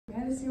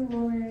Madison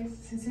Warren,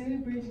 Cecilia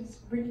Bridges,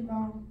 Brittany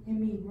Baum, and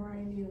me,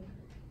 Ryan Neal.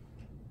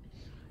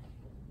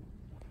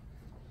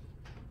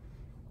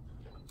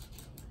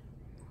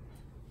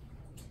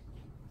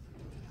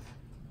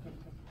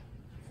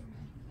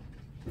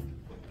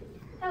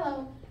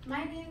 Hello,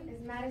 my name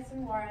is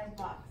Madison Juarez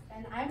Box,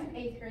 and I'm an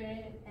 8th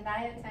grader and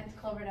I attend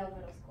Cloverdale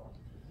Middle School.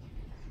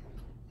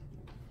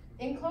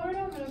 In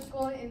Cloverdale Middle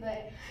School, in the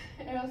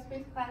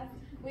aerospace class,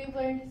 we've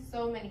learned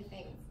so many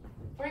things.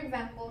 For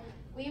example,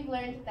 we've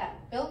learned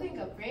that building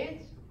a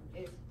bridge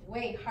is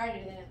way harder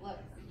than it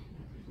looks.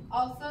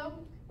 Also,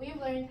 we've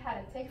learned how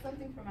to take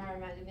something from our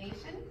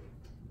imagination,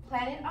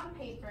 plan it on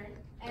paper,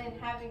 and then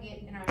having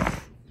it in our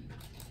minds.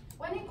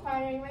 When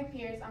inquiring my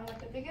peers on what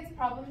the biggest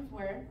problems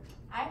were,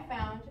 I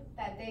found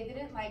that they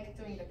didn't like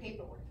doing the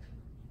paperwork.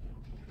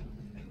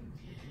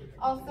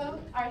 Also,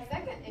 our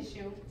second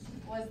issue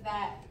was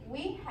that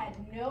we had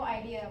no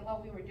idea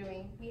what we were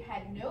doing. We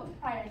had no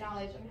prior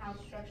knowledge on how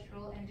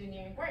structural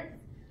engineering works.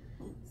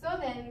 So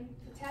then,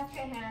 the task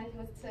at hand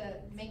was to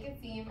make it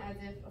seem as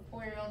if a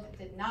 4-year-old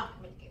did not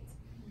make it.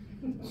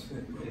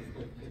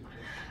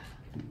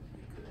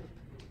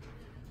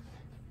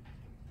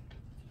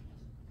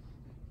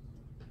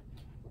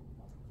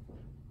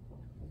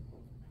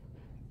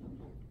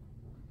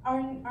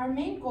 Our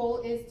main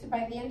goal is to,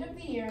 by the end of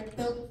the year,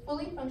 build a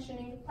fully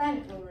functioning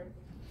planet rover.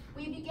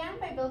 We began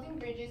by building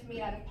bridges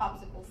made out of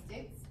popsicle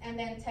sticks, and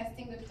then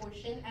testing the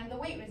torsion and the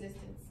weight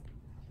resistance.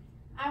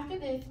 After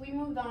this, we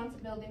moved on to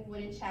building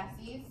wooden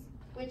chassis,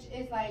 which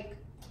is like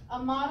a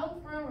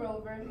model for a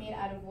rover made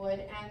out of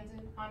wood and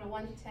on a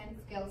 1:10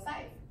 scale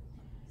size.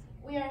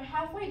 We are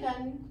halfway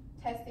done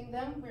testing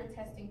them. We're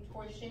testing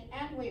torsion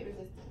and weight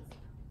resistance.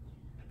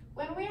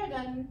 When we are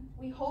done,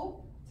 we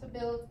hope to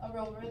build a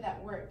rover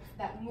that works,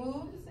 that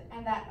moves,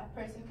 and that a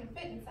person can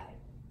fit inside.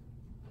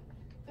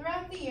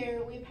 Throughout the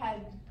year, we've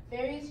had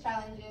various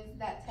challenges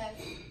that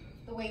test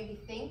the way we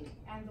think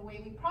and the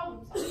way we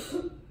problem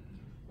solve.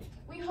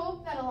 We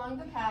hope that along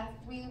the path,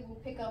 we will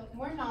pick up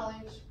more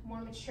knowledge,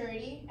 more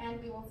maturity,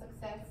 and we will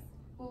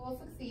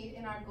succeed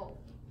in our goal.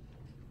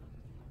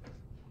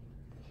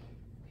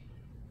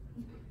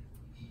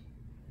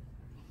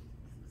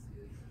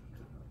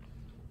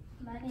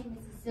 My name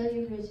is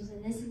Cecilia Bridges,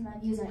 and this is my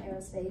views on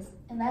aerospace.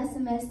 In last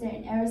semester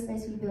in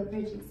aerospace, we built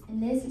bridges.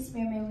 In this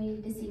experiment, we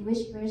needed to see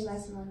which bridge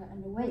lasted longer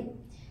underway.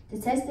 To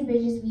test the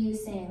bridges, we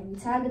used sand. We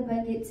tied the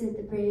bucket to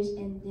the bridge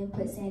and then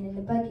put sand in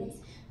the buckets.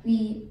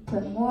 We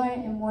put more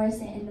and more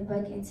sand in the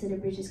bucket until the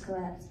bridges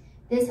collapsed.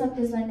 This helped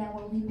us learn that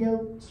when we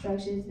build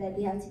structures, that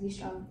they have to be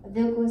strong. A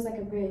vehicle is like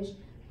a bridge,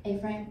 a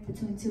frame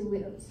between two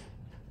wheels.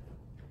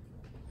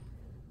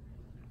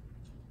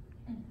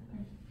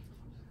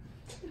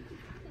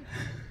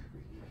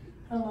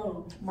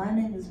 Hello, my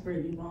name is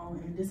Brittany Baum,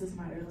 and this is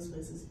my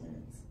aerospace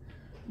experience.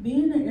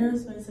 Being in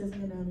aerospace has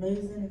been an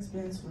amazing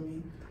experience for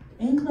me.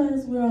 In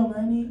class, we are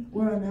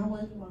now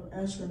working on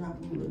astronaut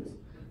movers.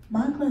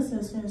 My class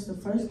has finished the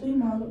first of the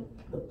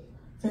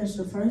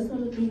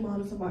 3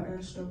 models of our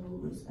astronaut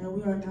movers, and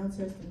we are now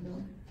testing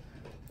them.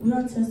 We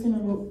are testing the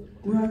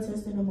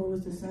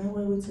movers the same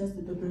way we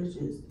tested the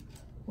bridges.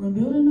 When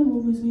building the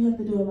movers, we have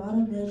to do a lot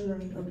of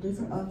measuring of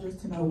different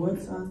objects to know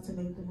what size to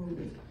make the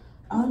movers.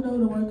 Although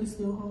the work is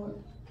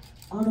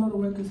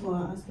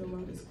hard, I still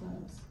love this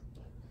class.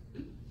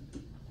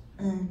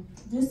 And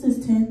this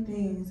is 10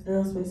 things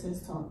aerospace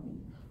has taught me.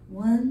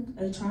 1,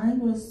 a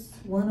triangle is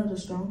one of the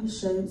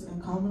strongest shapes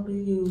and commonly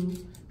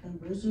used in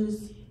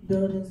bridges,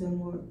 buildings, and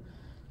more.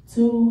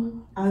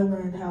 2, I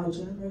learned how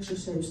geometric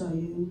shapes are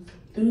used.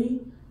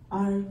 3,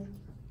 I've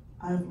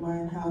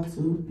learned how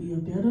to be a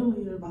better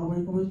leader by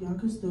working with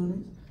younger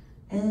students,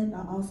 and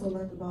I also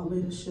learned about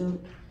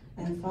leadership.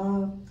 And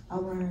 5, I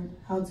learned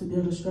how to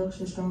build a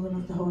structure strong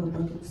enough to hold a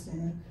bucket of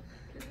sand.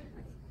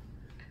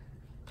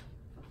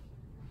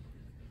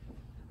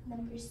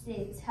 Number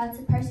 6, how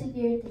to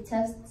persevere through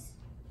tough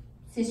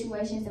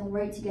situations and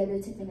work together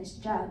to finish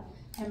the job.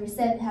 Number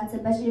 7, how to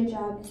budget your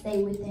job and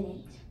stay within it.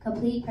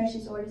 Complete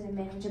purchase orders and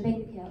manage your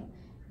bank account.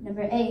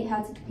 Number 8,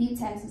 how to compute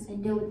taxes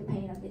and deal with the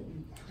pain of it.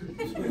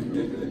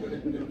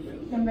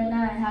 Number 9,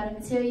 how the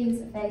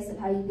materials effects of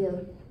how you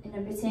build. And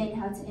number 10,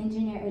 how to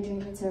engineer a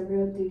dream into a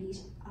real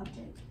 3D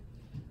object.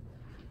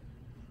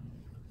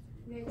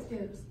 Next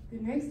steps. The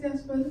next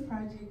steps for the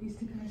project is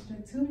to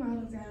construct 2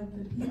 models out of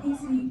the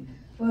PVC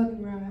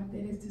welding rod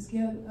that is the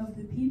scale of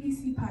the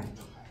PVC pipe.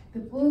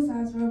 The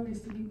full-size rover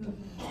is to be built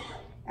on.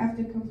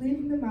 After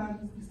completing the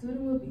models, the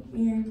student will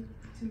begin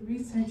to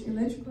research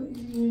electrical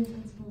engineering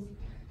principles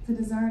to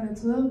design a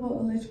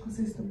 12-volt electrical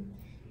system.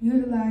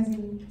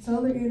 Utilizing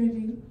solar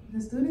energy, the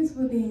students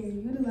will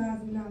then utilize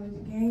the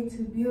knowledge gained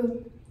to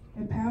build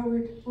a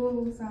powered,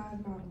 full-size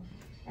model,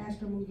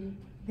 astromover,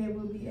 that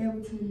will be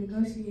able to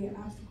negotiate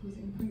obstacles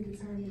in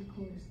predetermined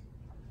course.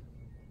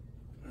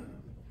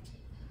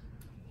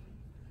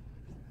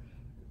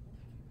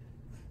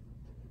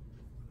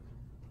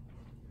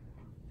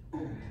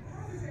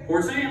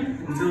 Pour sand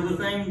until the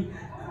thing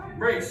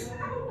breaks.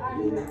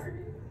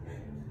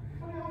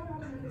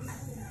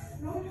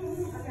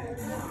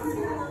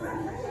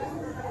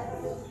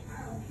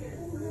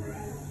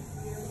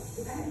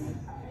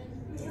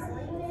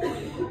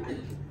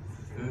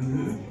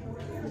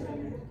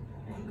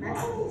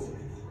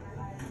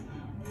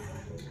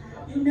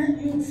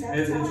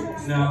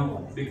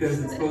 No,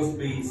 because it's supposed to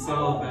be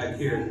solid back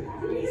here.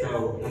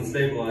 So I'm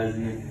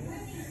stabilizing it.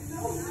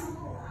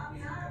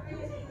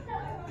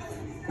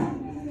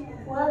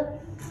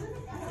 What?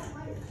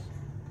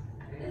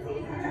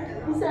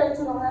 You said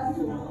to the left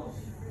too.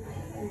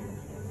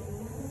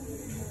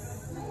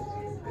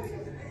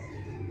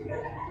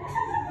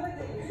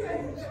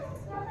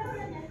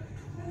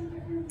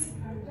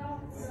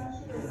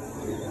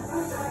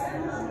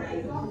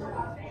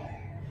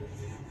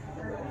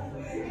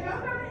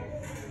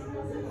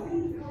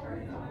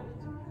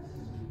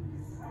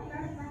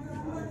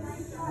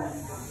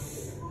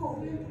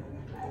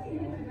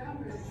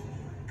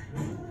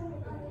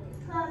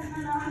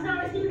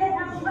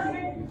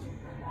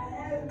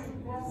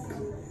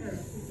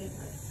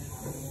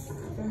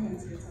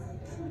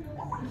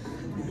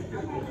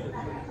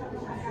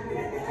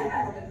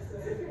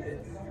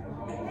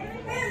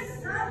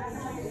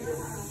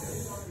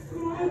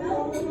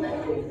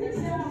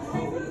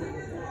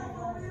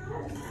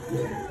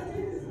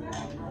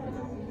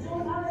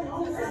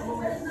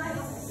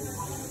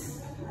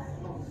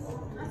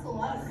 That's a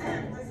lot of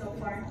sand so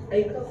far.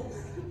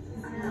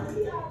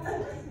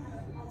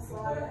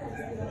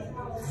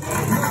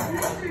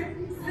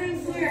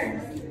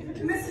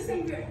 Mr.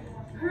 St. Pierre,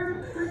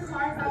 her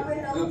car probably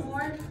held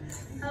more.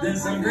 Then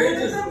some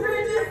bridges. Some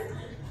bridges.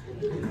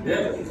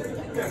 Yep.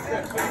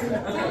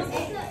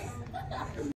 Okay.